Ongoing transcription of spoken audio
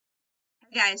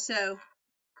Guys, so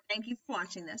thank you for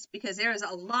watching this because there is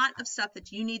a lot of stuff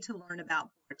that you need to learn about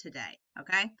for today,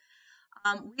 okay?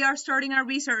 We are starting our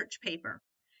research paper.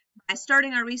 By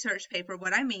starting our research paper,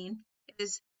 what I mean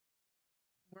is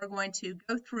we're going to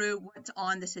go through what's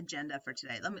on this agenda for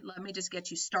today. Let me just get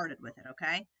you started with it,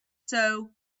 okay?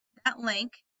 So that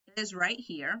link is right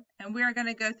here, and we're going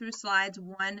to go through slides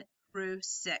 1 through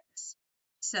 6.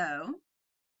 So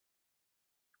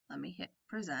let me hit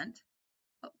present.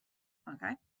 Oh,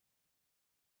 okay.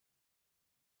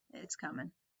 It's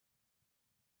coming.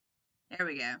 There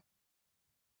we go.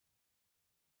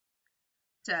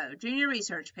 So, junior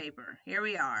research paper, here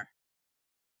we are.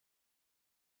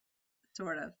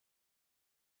 Sort of.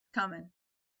 Coming.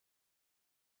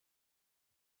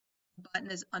 The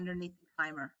button is underneath the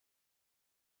timer.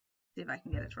 See if I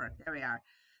can get it to work. There we are.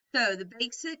 So, the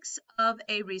basics of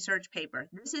a research paper.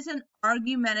 This is an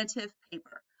argumentative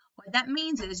paper. What that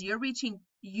means is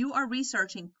you are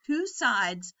researching two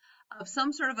sides of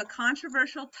some sort of a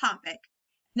controversial topic,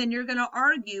 then you're going to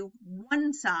argue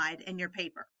one side in your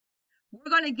paper. We're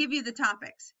going to give you the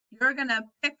topics. You're going to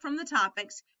pick from the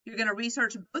topics. You're going to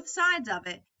research both sides of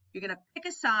it. You're going to pick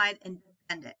a side and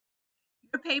defend it.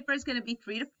 Your paper is going to be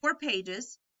 3 to 4 pages.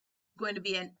 It's going to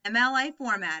be in MLA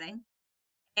formatting.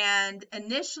 And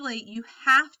initially, you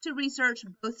have to research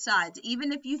both sides.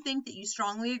 Even if you think that you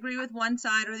strongly agree with one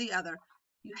side or the other,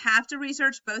 you have to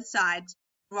research both sides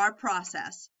through our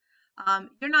process.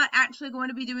 You're not actually going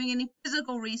to be doing any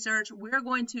physical research. We're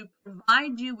going to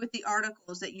provide you with the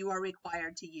articles that you are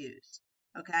required to use,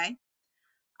 okay?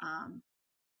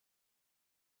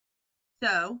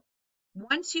 So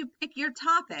once you pick your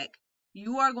topic,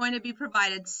 you are going to be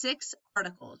provided 6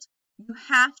 articles. You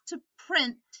have to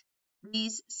print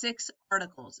these 6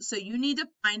 articles. So you need to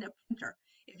find a printer.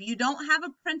 If you don't have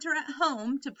a printer at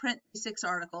home to print these 6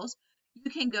 articles,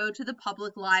 you can go to the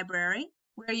public library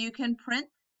where you can print.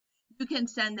 You can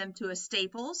send them to a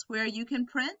Staples where you can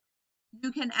print.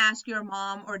 You can ask your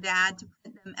mom or dad to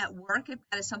print them at work if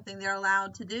that is something they're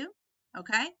allowed to do,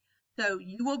 okay? So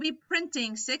you will be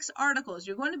printing 6 articles.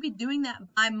 You're going to be doing that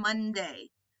by Monday.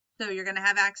 So you're going to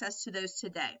have access to those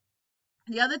today.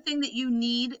 The other thing that you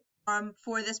need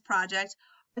for this project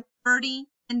are 30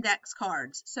 index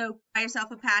cards. So buy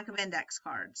yourself a pack of index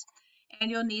cards.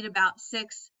 And you'll need about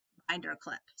 6 binder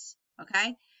clips,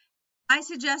 okay? I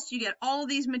suggest you get all of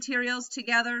these materials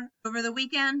together over the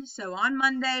weekend. So on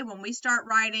Monday, when we start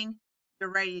writing,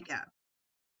 you're ready to go.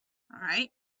 All right.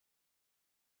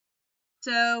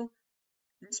 So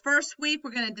this first week,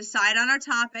 we're going to decide on our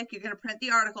topic. You're going to print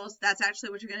the articles. That's actually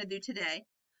what you're going to do today.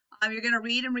 You're going to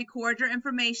read and record your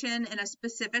information in a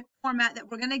specific format that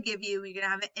we're going to give you. You're going to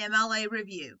have an MLA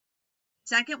review.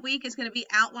 Second week is going to be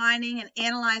outlining and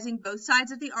analyzing both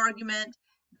sides of the argument,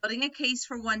 building a case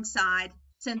for one side,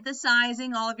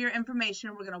 synthesizing all of your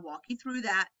information. We're going to walk you through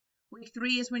that. Week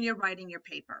 3 is when you're writing your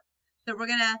paper. So we're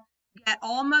going to get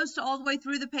almost all the way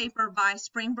through the paper by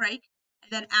spring break.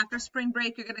 And then after spring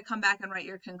break, you're going to come back and write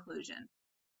your conclusion.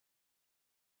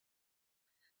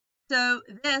 So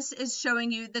this is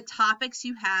showing you the topics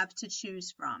you have to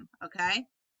choose from, okay?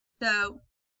 So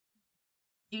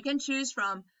you can choose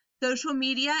from social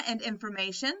media and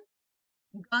information,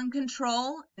 gun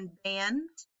control and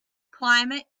bans,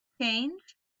 climate change,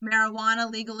 marijuana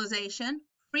legalization,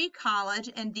 free college,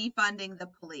 and defunding the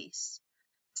police.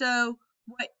 So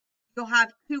you'll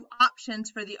have 2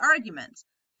 options for the arguments.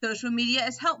 Social media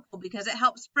is helpful because it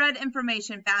helps spread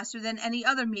information faster than any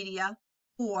other media,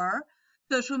 or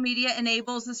social media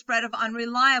enables the spread of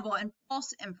unreliable and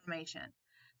false information.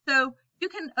 So you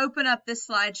can open up this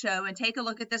slideshow and take a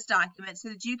look at this document so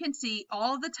that you can see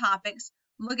all of the topics,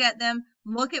 look at them,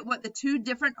 look at what the 2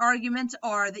 different arguments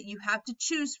are that you have to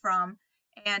choose from,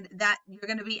 and that you're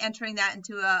going to be entering that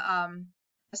into a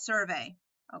survey,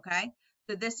 okay?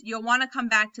 So you'll want to come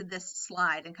back to this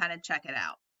slide and kind of check it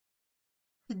out.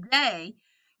 Today,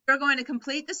 you're going to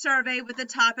complete the survey with the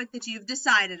topic that you've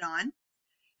decided on.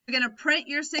 You're going to print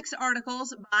your 6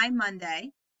 articles by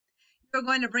Monday. You're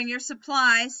going to bring your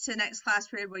supplies to next class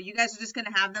period where you guys are just going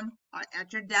to have them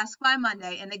at your desk by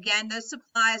Monday. And again, those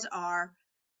supplies are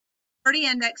 30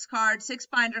 index cards, 6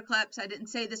 binder clips. I didn't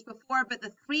say this before, but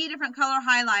the 3 different color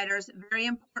highlighters, very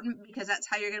important because that's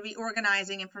how you're going to be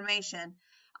organizing information.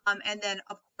 And then,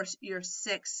 of course, your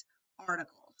 6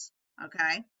 articles,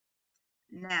 okay?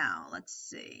 Now, let's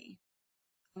see.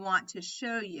 I want to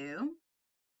show you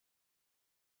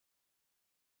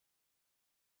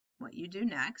what you do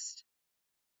next.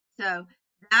 So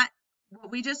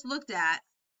what we just looked at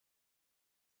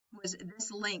was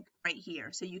this link right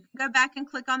here. So you can go back and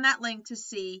click on that link to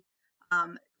see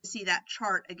that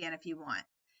chart again if you want.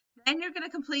 Then you're going to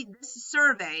complete this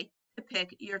survey to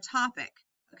pick your topic.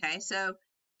 Okay, so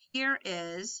here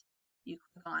is, you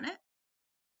click on it,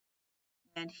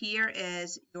 and here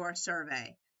is your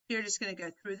survey. You're just going to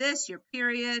go through this, your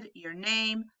period, your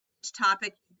name, which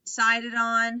topic you decided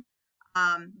on.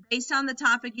 Based on the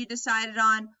topic you decided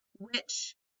on,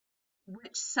 which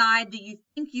side do you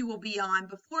think you will be on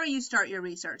before you start your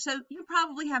research? So you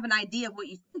probably have an idea of what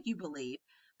you think you believe,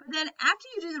 but then after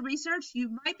you do the research, you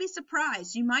might be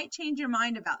surprised. You might change your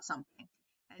mind about something,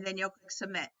 and then you'll click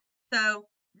submit. So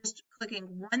just clicking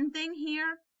one thing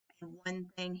here and one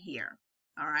thing here.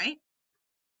 All right.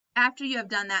 After you have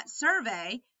done that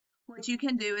survey, what you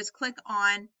can do is click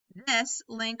on this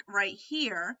link right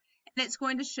here, and it's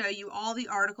going to show you all the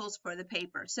articles for the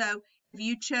paper. So if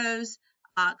you chose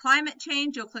climate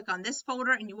change, you'll click on this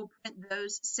folder and you will print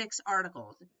those 6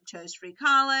 articles. If you chose free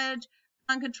college,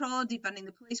 gun control, defunding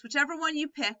the police, whichever one you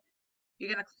pick,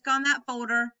 you're going to click on that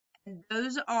folder, and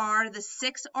those are the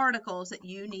 6 articles that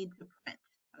you need to print.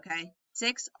 Okay,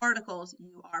 6 articles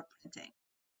you are printing.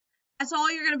 That's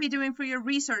all you're going to be doing for your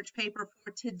research paper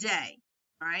for today.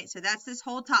 All right, so that's this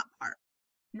whole top part.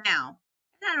 Now,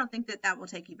 and I don't think that will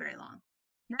take you very long.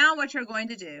 Now what you're going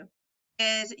to do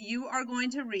is you are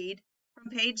going to read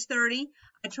from page 30,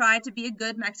 I tried to be a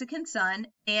good Mexican son,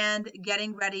 and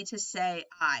getting ready to say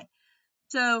I.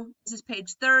 So this is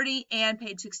page 30 and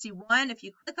page 61. If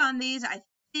you click on these, I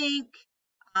think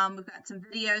we've got some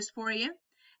videos for you.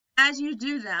 As you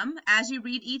do them, as you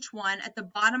read each one, at the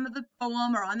bottom of the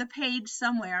poem or on the page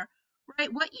somewhere,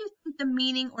 write what you think the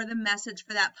meaning or the message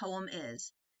for that poem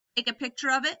is. Take a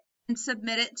picture of it and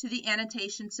submit it to the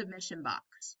annotation submission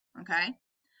box. Okay?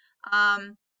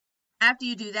 After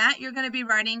you do that, you're going to be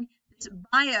writing this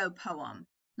bio poem.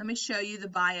 Let me show you the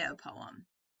bio poem.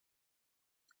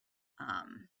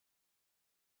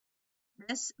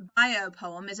 This bio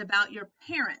poem is about your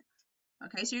parents.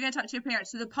 Okay, so you're going to talk to your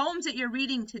parents. So the poems that you're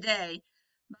reading today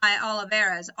by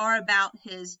Olivares are about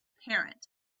his parent.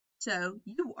 So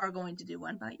you are going to do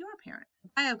one about your parent, a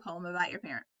bio poem about your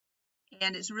parent.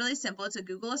 And it's really simple. It's a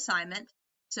Google assignment.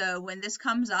 So when this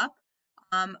comes up,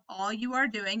 all you are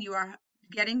doing, you are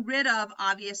getting rid of,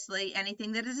 obviously,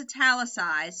 anything that is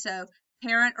italicized. So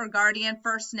parent or guardian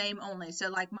first name only. So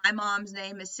like my mom's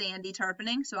name is Sandy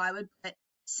Turpening, so I would put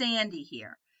Sandy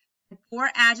here. And 4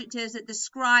 adjectives that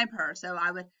describe her. So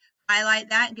I would highlight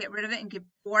that and get rid of it and give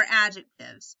 4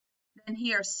 adjectives. Then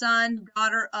here, son,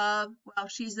 daughter of, well,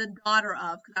 she's the daughter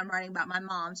of, because I'm writing about my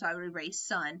mom, so I would erase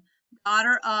son.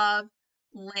 Daughter of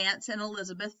Lance and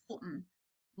Elizabeth Fulton.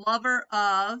 Lover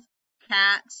of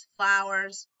cats,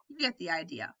 flowers. You get the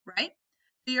idea, right?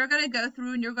 So you're going to go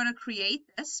through and you're going to create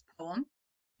this poem.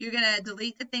 You're going to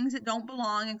delete the things that don't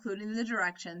belong, including the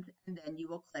directions, and then you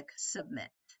will click submit.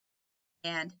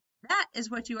 And that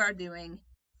is what you are doing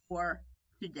for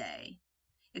today.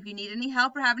 If you need any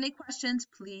help or have any questions,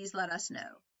 please let us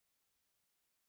know.